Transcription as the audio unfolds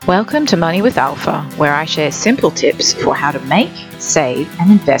Welcome to Money with Alpha, where I share simple tips for how to make, save,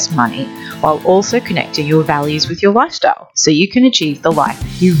 and invest money while also connecting your values with your lifestyle so you can achieve the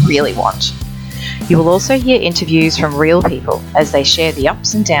life you really want. You will also hear interviews from real people as they share the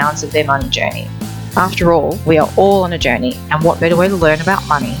ups and downs of their money journey. After all, we are all on a journey, and what better way to learn about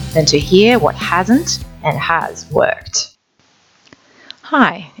money than to hear what hasn't and has worked.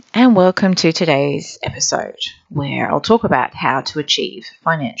 Hi, and welcome to today's episode, where I'll talk about how to achieve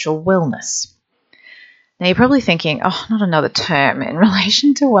financial wellness. Now, you're probably thinking, oh, not another term in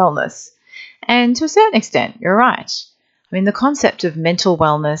relation to wellness. And to a certain extent, you're right. I mean, the concept of mental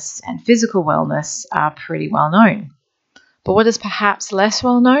wellness and physical wellness are pretty well known. But what is perhaps less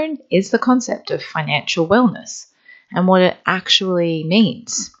well known is the concept of financial wellness and what it actually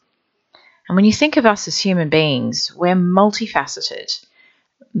means. And when you think of us as human beings, we're multifaceted.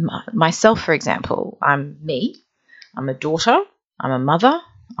 Myself, for example, I'm me, I'm a daughter, I'm a mother,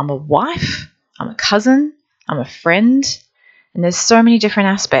 I'm a wife, I'm a cousin, I'm a friend, and there's so many different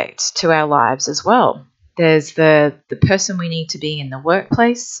aspects to our lives as well. There's the person we need to be in the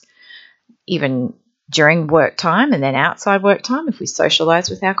workplace, even during work time and then outside work time if we socialise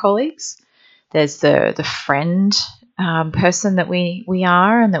with our colleagues. There's the friend person that we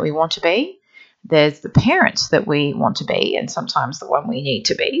are and that we want to be. There's the parents that we want to be and sometimes the one we need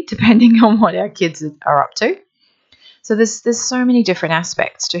to be, depending on what our kids are up to. So there's so many different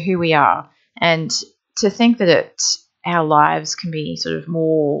aspects to who we are. And to think that our lives can be sort of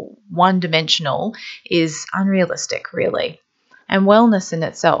more one-dimensional is unrealistic, really. And wellness in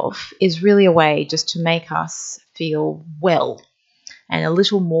itself is really a way just to make us feel well and a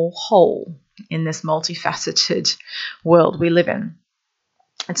little more whole in this multifaceted world we live in.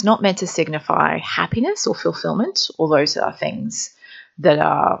 It's not meant to signify happiness or fulfillment, although those are things that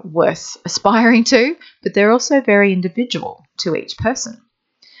are worth aspiring to, but they're also very individual to each person.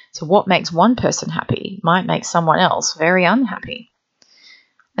 So what makes one person happy might make someone else very unhappy.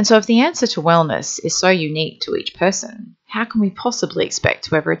 And so if the answer to wellness is so unique to each person, how can we possibly expect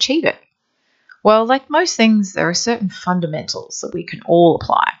to ever achieve it? Well, like most things, there are certain fundamentals that we can all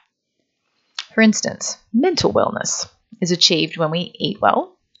apply. For instance, mental wellness is achieved when we eat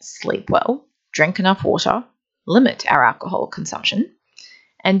well, sleep well, drink enough water, limit our alcohol consumption,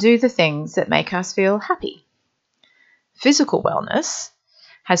 and do the things that make us feel happy. Physical wellness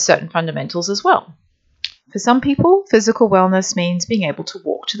has certain fundamentals as well. For some people, physical wellness means being able to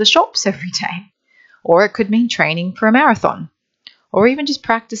walk to the shops every day, or it could mean training for a marathon, or even just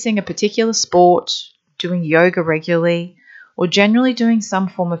practicing a particular sport, doing yoga regularly, or generally doing some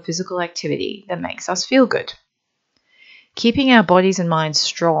form of physical activity that makes us feel good. Keeping our bodies and minds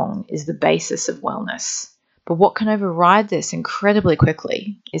strong is the basis of wellness, but what can override this incredibly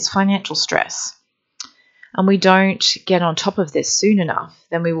quickly is financial stress. And we don't get on top of this soon enough,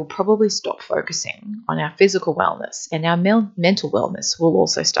 then we will probably stop focusing on our physical wellness, and our mental wellness will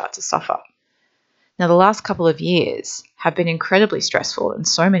also start to suffer. Now, the last couple of years have been incredibly stressful in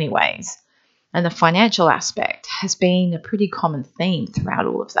so many ways, and the financial aspect has been a pretty common theme throughout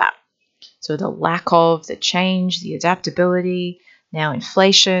all of that. So the lack of, the change, the adaptability, now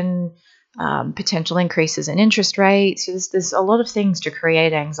inflation, potential increases in interest rates. So there's a lot of things to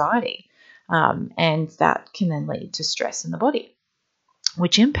create anxiety, and that can then lead to stress in the body,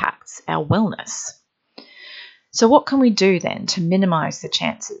 which impacts our wellness. So what can we do then to minimize the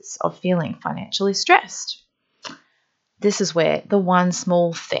chances of feeling financially stressed? This is where the one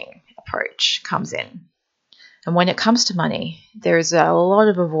small thing approach comes in. And when it comes to money, there is a lot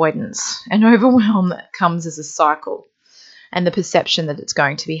of avoidance and overwhelm that comes as a cycle, and the perception that it's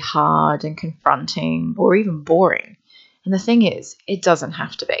going to be hard and confronting or even boring. And the thing is, it doesn't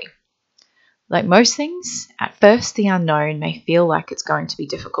have to be. Like most things, at first the unknown may feel like it's going to be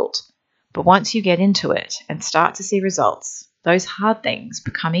difficult, but once you get into it and start to see results, those hard things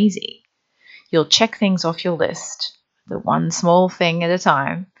become easy. You'll check things off your list, the one small thing at a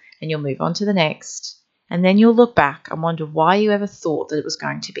time, and you'll move on to the next. And then you'll look back and wonder why you ever thought that it was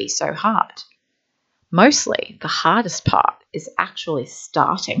going to be so hard. Mostly, the hardest part is actually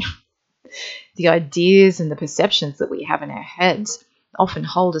starting. The ideas and the perceptions that we have in our heads often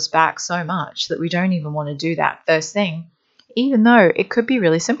hold us back so much that we don't even want to do that first thing, even though it could be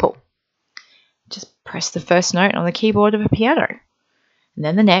really simple. Just press the first note on the keyboard of a piano, and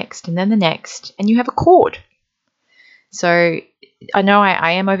then the next, and then the next, and you have a chord. So I know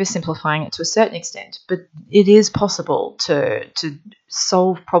I am oversimplifying it to a certain extent, but it is possible to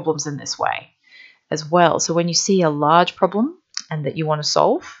solve problems in this way as well. So when you see a large problem and that you want to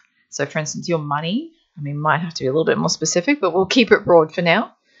solve, so for instance, your money, might have to be a little bit more specific, but we'll keep it broad for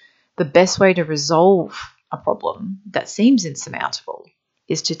now. The best way to resolve a problem that seems insurmountable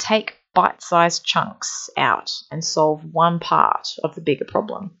is to take bite-sized chunks out and solve one part of the bigger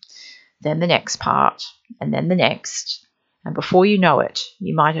problem, then the next part, and then the next. And before you know it,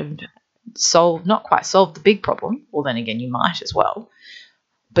 you might have not quite solved the big problem, or then again, you might as well,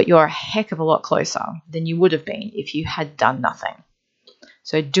 but you're a heck of a lot closer than you would have been if you had done nothing.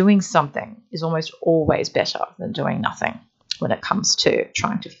 So doing something is almost always better than doing nothing when it comes to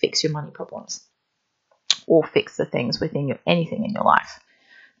trying to fix your money problems or fix the things within anything in your life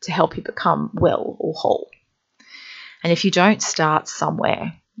to help you become well or whole. And if you don't start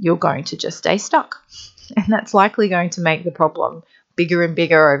somewhere, you're going to just stay stuck. And that's likely going to make the problem bigger and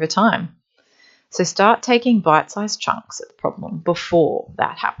bigger over time. So start taking bite-sized chunks at the problem before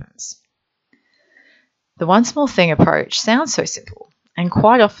that happens. The one small thing approach sounds so simple. And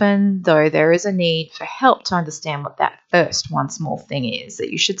quite often, though, there is a need for help to understand what that first one small thing is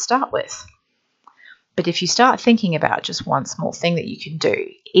that you should start with. But if you start thinking about just one small thing that you can do,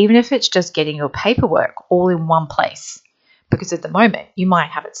 even if it's just getting your paperwork all in one place, because at the moment you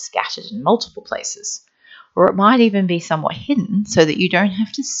might have it scattered in multiple places, or it might even be somewhat hidden so that you don't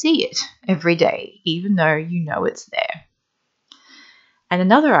have to see it every day, even though you know it's there. And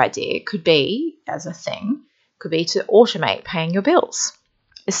another idea could be, as a thing, could be to automate paying your bills,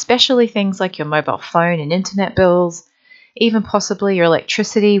 especially things like your mobile phone and internet bills, even possibly your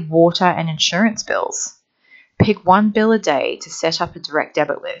electricity, water, and insurance bills. Pick one bill a day to set up a direct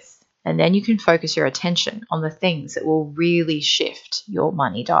debit with, and then you can focus your attention on the things that will really shift your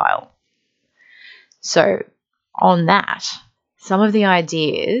money dial. So on that, some of the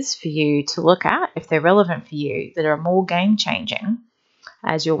ideas for you to look at, if they're relevant for you, that are more game-changing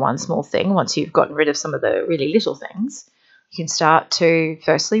as your one small thing, once you've gotten rid of some of the really little things, you can start to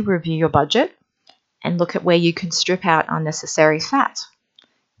firstly review your budget and look at where you can strip out unnecessary fat.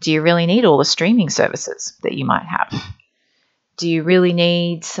 Do you really need all the streaming services that you might have? Do you really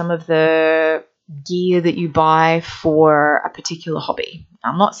need some of the gear that you buy for a particular hobby?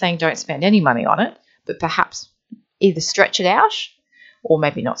 I'm not saying don't spend any money on it, but perhaps either stretch it out or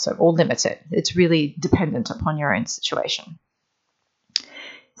maybe not so, or limit it. It's really dependent upon your own situation.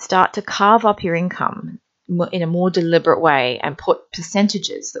 Start to carve up your income in a more deliberate way and put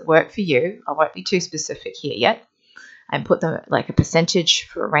percentages that work for you. I won't be too specific here yet. And put them like a percentage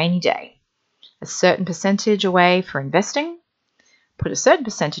for a rainy day, a certain percentage away for investing, put a certain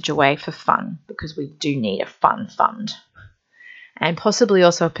percentage away for fun, because we do need a fun fund, and possibly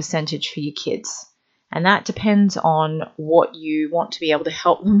also a percentage for your kids. And that depends on what you want to be able to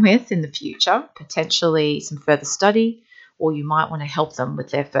help them with in the future, potentially some further study, or you might want to help them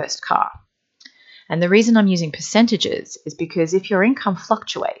with their first car. And the reason I'm using percentages is because if your income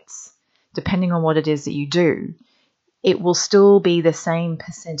fluctuates, depending on what it is that you do, it will still be the same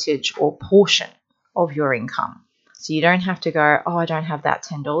percentage or portion of your income. So you don't have to go, I don't have that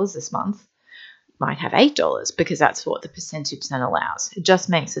 $10 this month. You might have $8 because that's what the percentage then allows. It just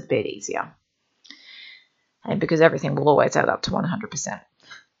makes it a bit easier. And because everything will always add up to 100%.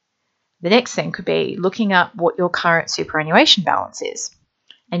 The next thing could be looking up what your current superannuation balance is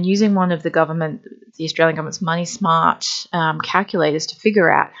and using one of the Australian government's Money Smart calculators to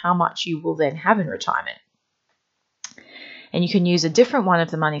figure out how much you will then have in retirement. And you can use a different one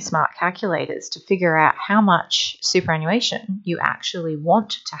of the Money Smart calculators to figure out how much superannuation you actually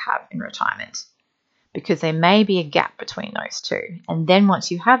want to have in retirement, because there may be a gap between those two. And then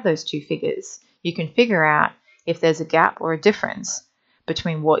once you have those two figures, you can figure out if there's a gap or a difference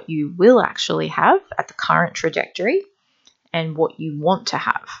between what you will actually have at the current trajectory and what you want to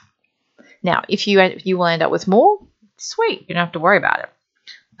have. Now, if you will end up with more, sweet, you don't have to worry about it.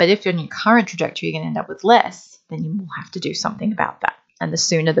 But if you're in your current trajectory, you're going to end up with less, then you will have to do something about that. And the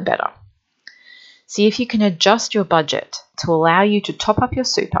sooner the better. See if you can adjust your budget to allow you to top up your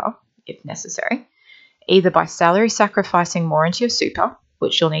super, if necessary, either by salary sacrificing more into your super,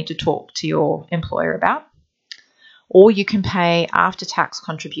 which you'll need to talk to your employer about, or you can pay after-tax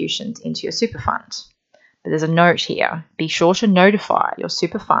contributions into your super fund. But there's a note here. Be sure to notify your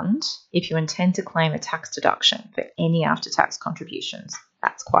super fund if you intend to claim a tax deduction for any after-tax contributions.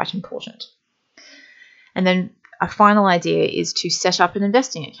 That's quite important. And then a final idea is to set up an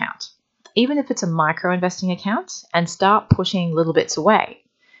investing account, even if it's a micro investing account, and start putting little bits away.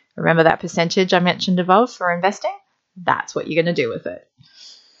 Remember that percentage I mentioned above for investing? That's what you're going to do with it.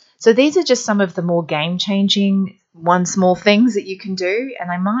 So these are just some of the more game-changing one small things that you can do, and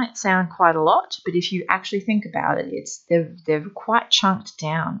they might sound quite a lot, but if you actually think about it, they're quite chunked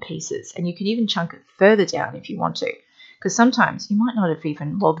down pieces, and you can even chunk it further down if you want to, because sometimes you might not have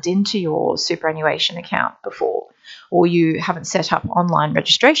even logged into your superannuation account before, or you haven't set up online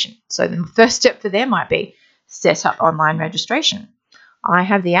registration. So the first step for them might be set up online registration. I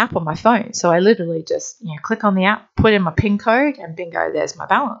have the app on my phone, so I literally just click on the app, put in my PIN code, and bingo, there's my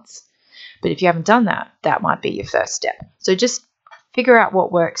balance. But if you haven't done that, that might be your first step. So just figure out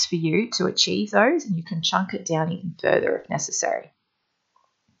what works for you to achieve those, and you can chunk it down even further if necessary.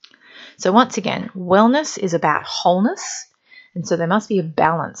 So once again, wellness is about wholeness, and so there must be a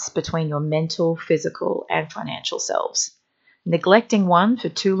balance between your mental, physical, and financial selves. Neglecting one for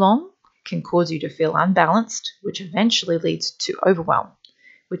too long can cause you to feel unbalanced, which eventually leads to overwhelm,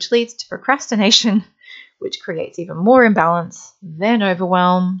 which leads to procrastination, which creates even more imbalance, then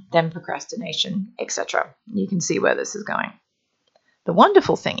overwhelm, then procrastination, etc. You can see where this is going. The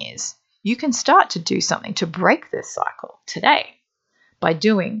wonderful thing is you can start to do something to break this cycle today by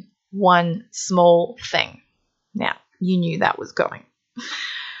doing one small thing. Now, you knew that was going.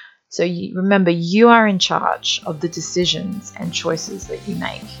 So remember, you are in charge of the decisions and choices that you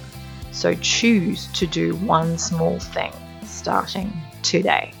make. So choose to do one small thing starting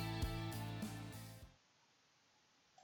today.